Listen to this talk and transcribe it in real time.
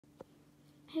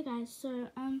Hey guys, so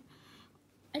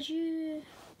as you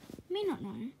may not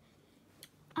know,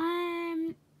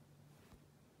 I'm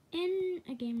in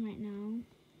a game right now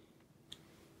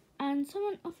and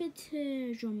someone offered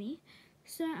to draw me,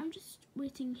 so I'm just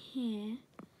waiting here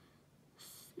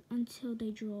until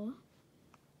they draw.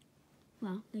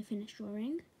 Well, they finish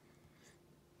drawing.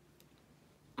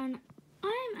 And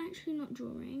I'm actually not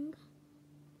drawing.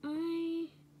 I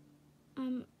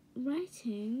am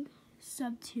writing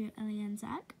sub to Ellie and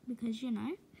Zach because you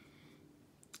know,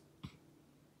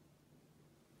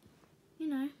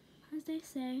 as they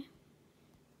say,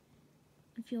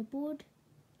 if you're bored,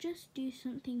 just do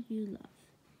something you love.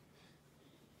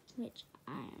 Which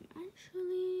I am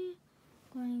actually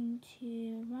going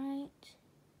to write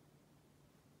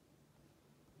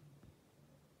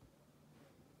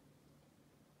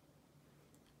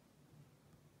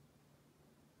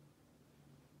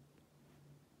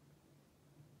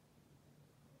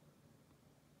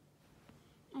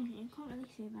okay, I can't really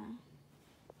see that.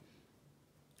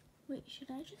 Wait, should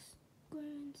I just go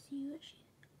and see what she...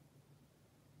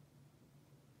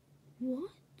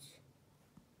 What?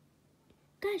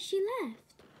 Guys, she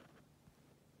left.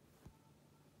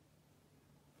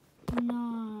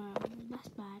 No, that's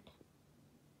bad.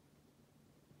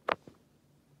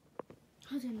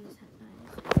 Hold on a sec,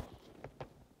 guys.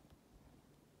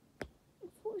 I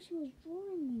thought she was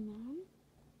drawing me, man.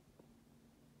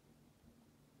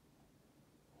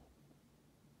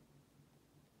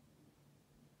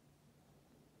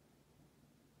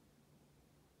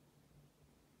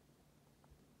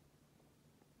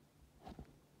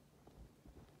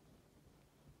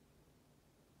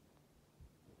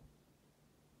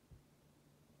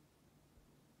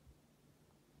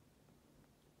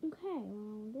 Okay,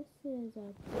 well, this is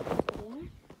a video.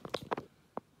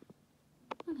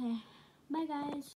 Okay, bye guys.